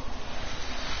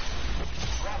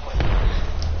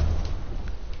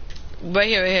 Right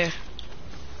here, right here.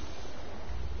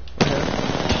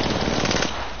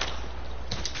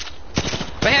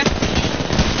 Right here.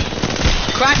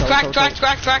 Crack, crack, crack,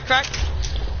 crack, crack, crack.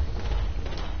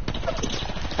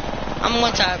 I'm on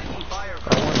one tap.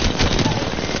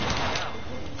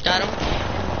 Got him.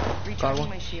 Recharging one.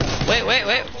 my shield. Wait, wait,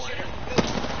 wait.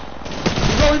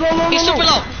 Low, He's super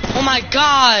low. Oh my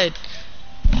god.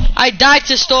 I died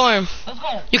to Storm.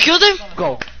 You killed him?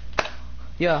 Go.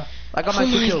 Yeah, I got my Oh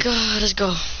 2 my kills. god, let's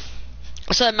go.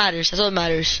 That's all that matters. That's all that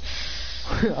matters.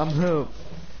 I'm hooked.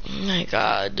 Oh my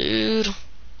god, dude.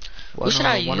 What should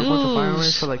I Wanna go to fire range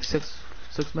use? for like 6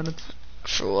 minutes?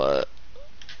 For what?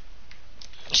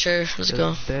 Sure, let's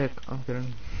go. Dick, I'm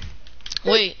kidding.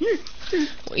 Wait.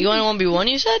 You want to 1v1,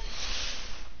 you said?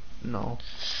 No.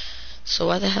 So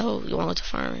why the hell you want to go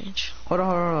to fire range? Hold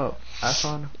up.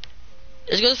 Asson.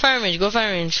 Let's go to fire range. Go to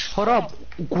fire range. Hold up.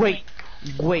 Wait.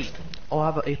 Oh, I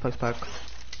have an Apex pack.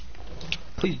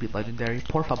 Please be legendary.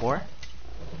 Por favor.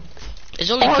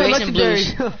 It's only grays and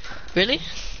blues. Really?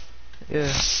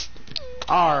 Yeah.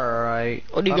 Alright.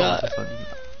 What do you got?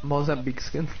 Mozambique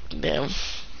skin. Damn.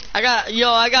 I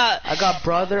got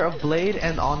Brother of Blade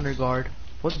and Honor Guard.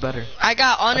 What's better?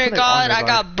 Honor feel like God, Honor I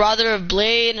got Brother of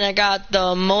Blade, and I got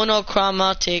the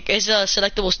monochromatic. It's a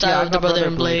selectable style Yeah, I of the got Brother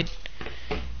and Blade.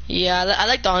 Yeah, I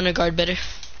like the Honor Guard better.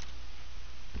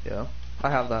 Yeah,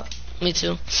 I have that. Me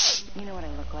too. You know what I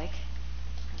look like.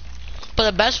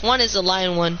 But the best one is the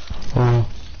Lion one.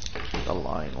 The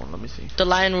Lion one, let me see. The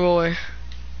Lion Roar.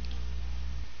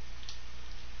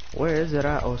 Where is it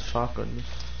at? Oh, shotguns.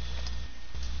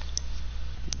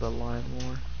 The Lion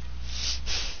War.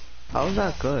 How is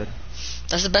that good?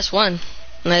 That's the best one.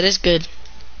 And that is good.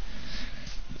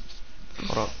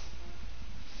 Hold up.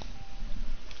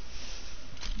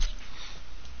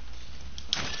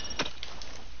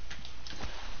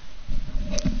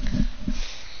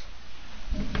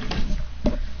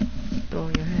 Throw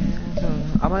your hands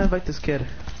up. I might invite this kid.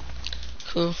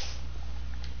 Cool.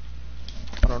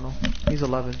 I don't know. He's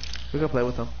 11. We can play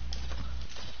with him.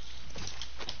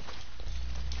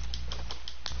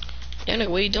 Yeah, nigga,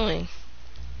 what are you doing?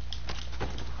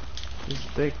 He's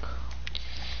thick.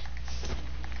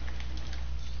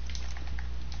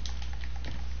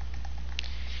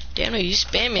 Damn, are you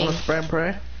spamming? Wanna spray and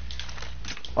pray?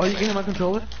 Oh, you can hit my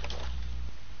controller?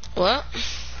 What?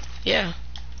 Yeah.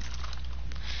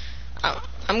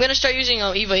 I'm gonna start using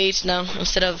EVA 8s now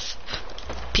instead of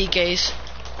PKs.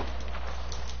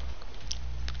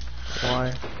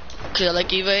 Why? Cause I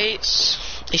like EVA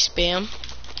 8s. They spam.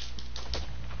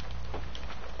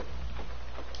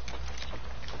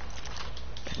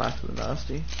 Massive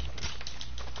nasty.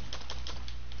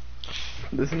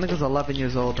 This nigga's 11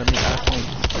 years old and he asked me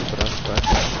stupid ass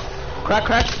question. Crack,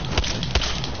 crack!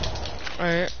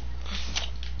 Alright.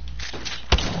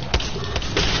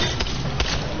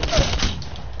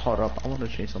 Hold up, I want to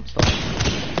change some stuff.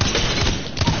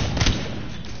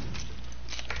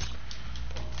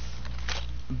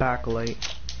 Backlight.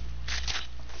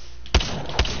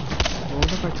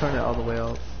 What if I turn it all the way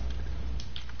up?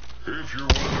 If you're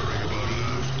wondering about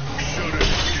it, shut it,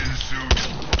 skin suit.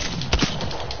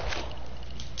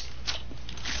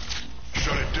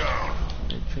 Shut it down.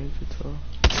 Let me change it to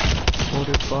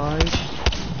 45.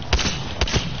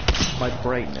 My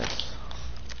brightness.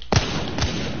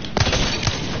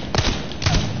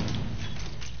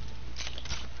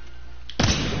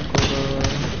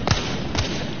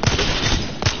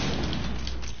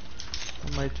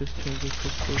 I might just change it to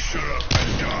 50. Shut up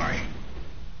and die.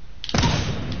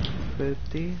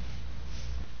 50.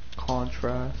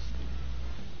 Contrast.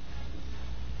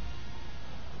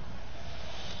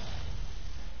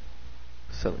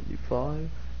 $75.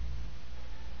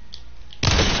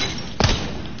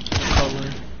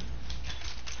 Color.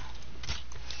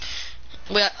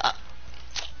 Wait,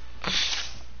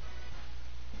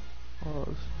 Oh,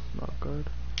 this is not good.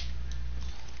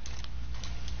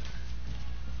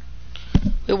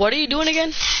 wait, what are you doing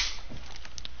again?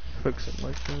 Fixing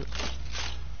my shit.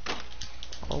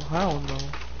 Oh, hell no.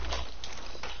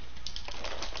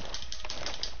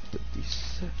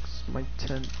 57. my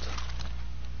tent.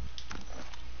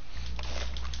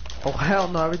 Oh hell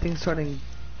no, everything's turning.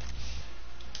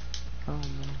 I don't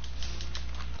know.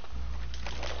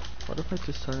 What if I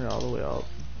just turn it all the way up?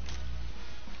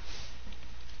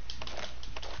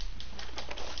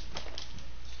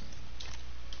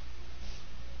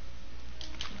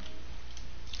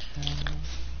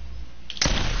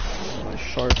 My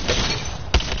sharp.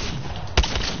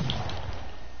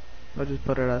 I just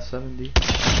put it at 70.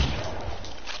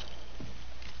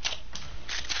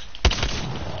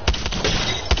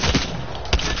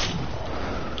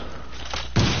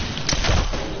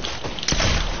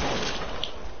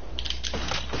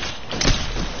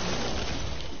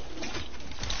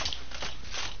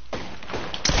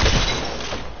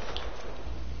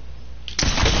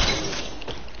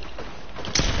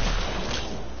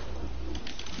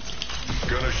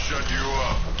 Gonna shut you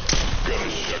up.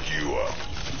 Gonna shut you up.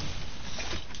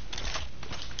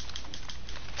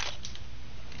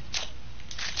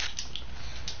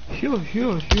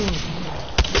 Heal.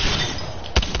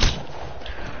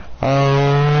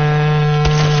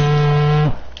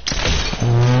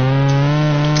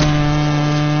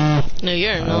 No,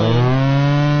 you're annoying.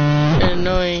 You're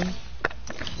annoying.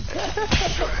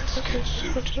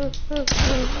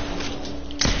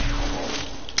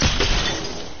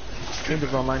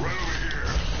 Angel's online.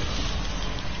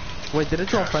 Wait, did it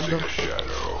draw a friend though?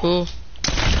 Who?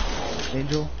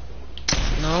 Angel?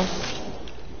 No.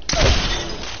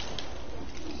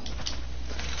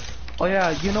 Oh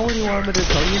yeah, you know what you wanted me to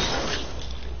tell you?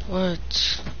 What?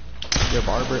 Your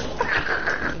barber.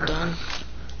 I'm done.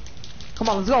 Come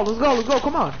on, let's go,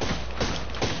 come on.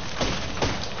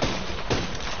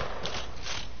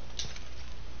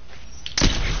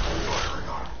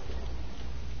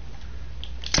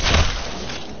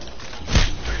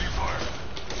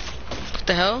 What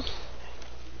the hell?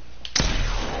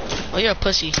 Oh, you're a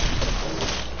pussy.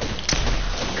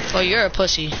 Oh, you're a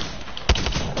pussy.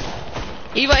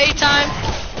 Eva 8 time.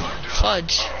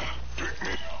 Fudge.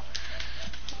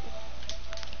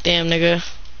 Damn, nigga.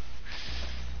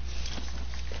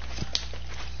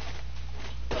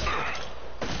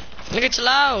 Nigga, chill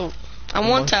out. I'm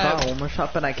one tap. One more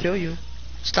shot and I kill you.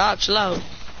 Stop, chill out.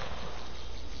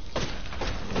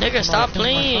 Nigga, stop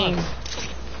playing.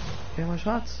 Get my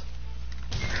shots.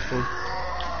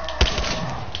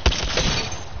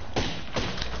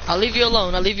 I'll leave you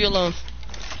alone.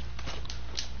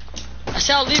 I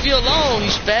said I'll leave you alone,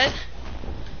 you sped.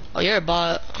 Oh, you're a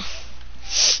bot.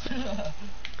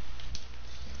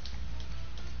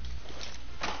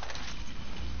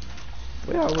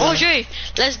 Oh, Jay,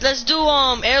 let's do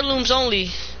heirlooms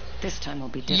only. This time will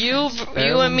be different.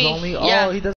 You and me. Only? Yeah.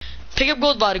 Oh, he does. Pick up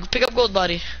gold body.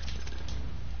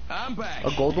 I'm back.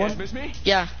 A gold one? Miss me?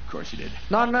 Yeah. Of course you did.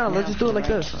 No, let's just do it like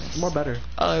this. More better.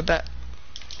 Oh, I bet.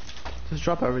 Just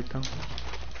drop everything.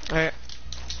 Alright.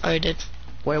 I did.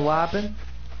 Wait, what happened?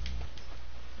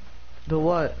 The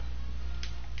what?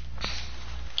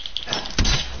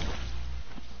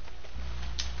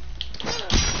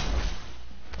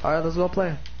 Alright, let's go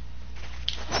play.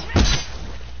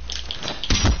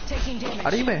 Taking damage. I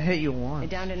didn't even hit you I once.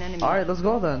 downed an enemy. Alright, let's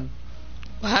go then.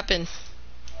 What happened?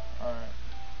 Alright.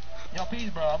 Yo, peace,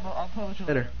 bro. I'll play with you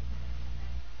Later.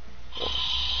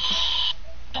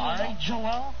 Alright,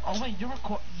 Joel. Oh, wait,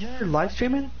 You're live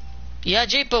streaming? Yeah,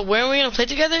 Jay, but when are we gonna play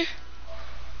together?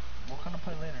 We're gonna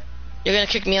play later. You're gonna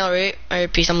kick me out, right?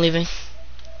 Alright, peace, I'm leaving.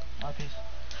 Alright, peace.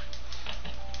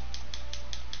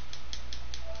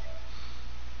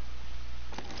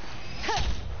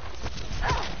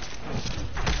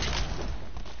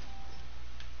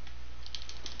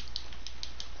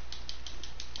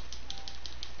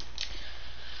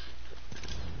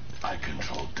 I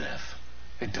control death.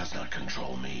 It does not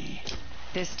control me.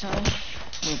 This time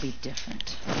will be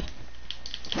different.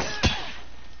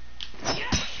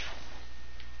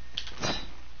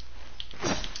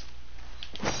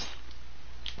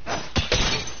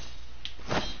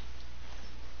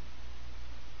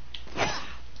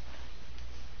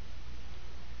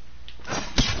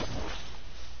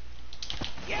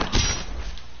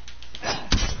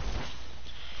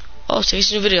 Oh,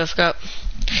 today's new video, I forgot.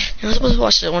 I was supposed to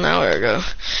watch it 1 hour ago.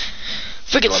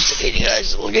 Freaking love to you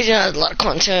guys. Look at you, has a lot of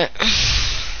content.